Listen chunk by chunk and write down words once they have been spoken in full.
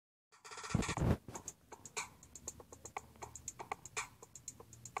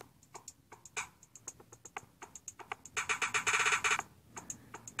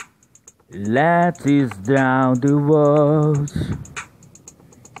Let us drown the world,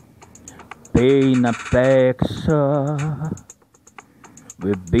 paint a picture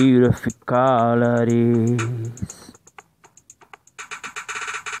with beautiful colors.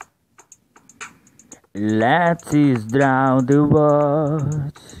 Let us drown the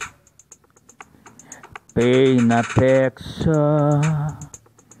world, paint a picture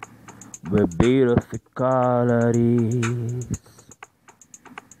with beautiful colors.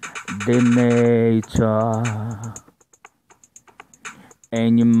 The nature,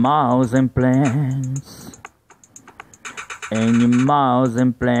 animals and plants, animals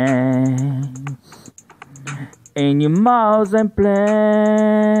and plants, animals and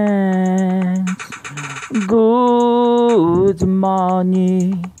plants. Good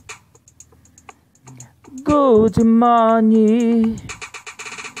morning, good morning.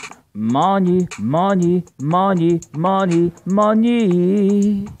 Money, money, money, money,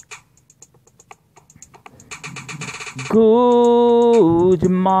 money. Good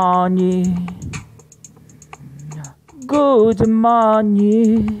morning, good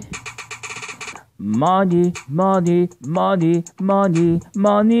morning. Money, money, money, money,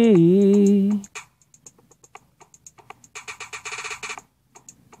 money.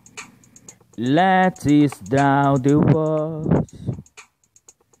 Let us down the world,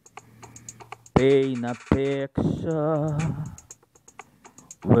 paint a picture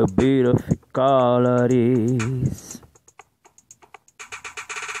with beautiful colors.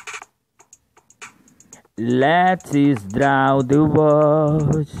 Let us drown the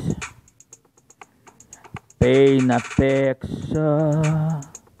world, paint a picture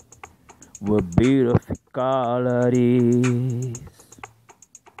with beautiful colors.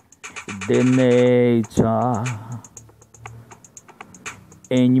 The nature,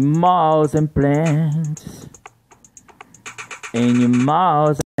 animals and plants,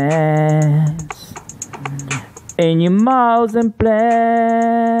 animals and plants, animals and plants.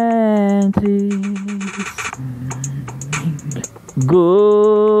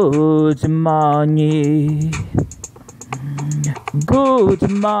 Good morning, good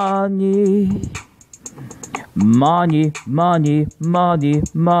morning. Money, money, money,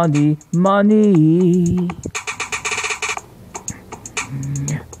 money, money.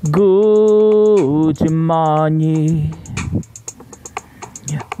 Good morning,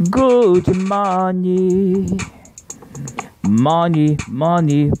 good morning. Money,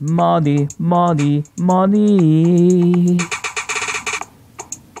 money, money, money, money.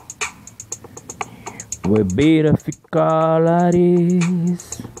 With beautiful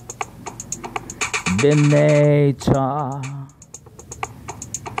colors, the nature,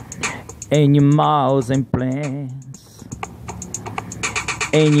 animals and plants,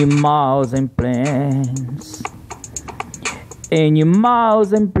 animals and plants,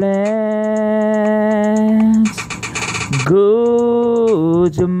 animals and plants.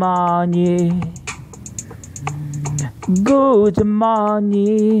 Good morning, good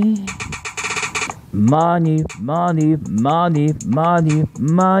morning. Money, money, money, money,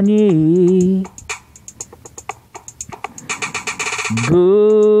 money.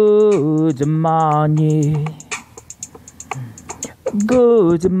 Good morning,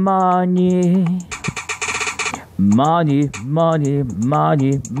 good morning. Money, money,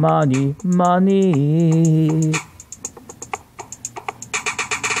 money, money, money.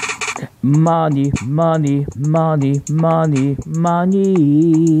 Money, money, money, money,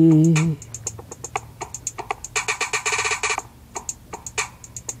 money.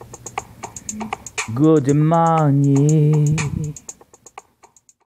 Good morning.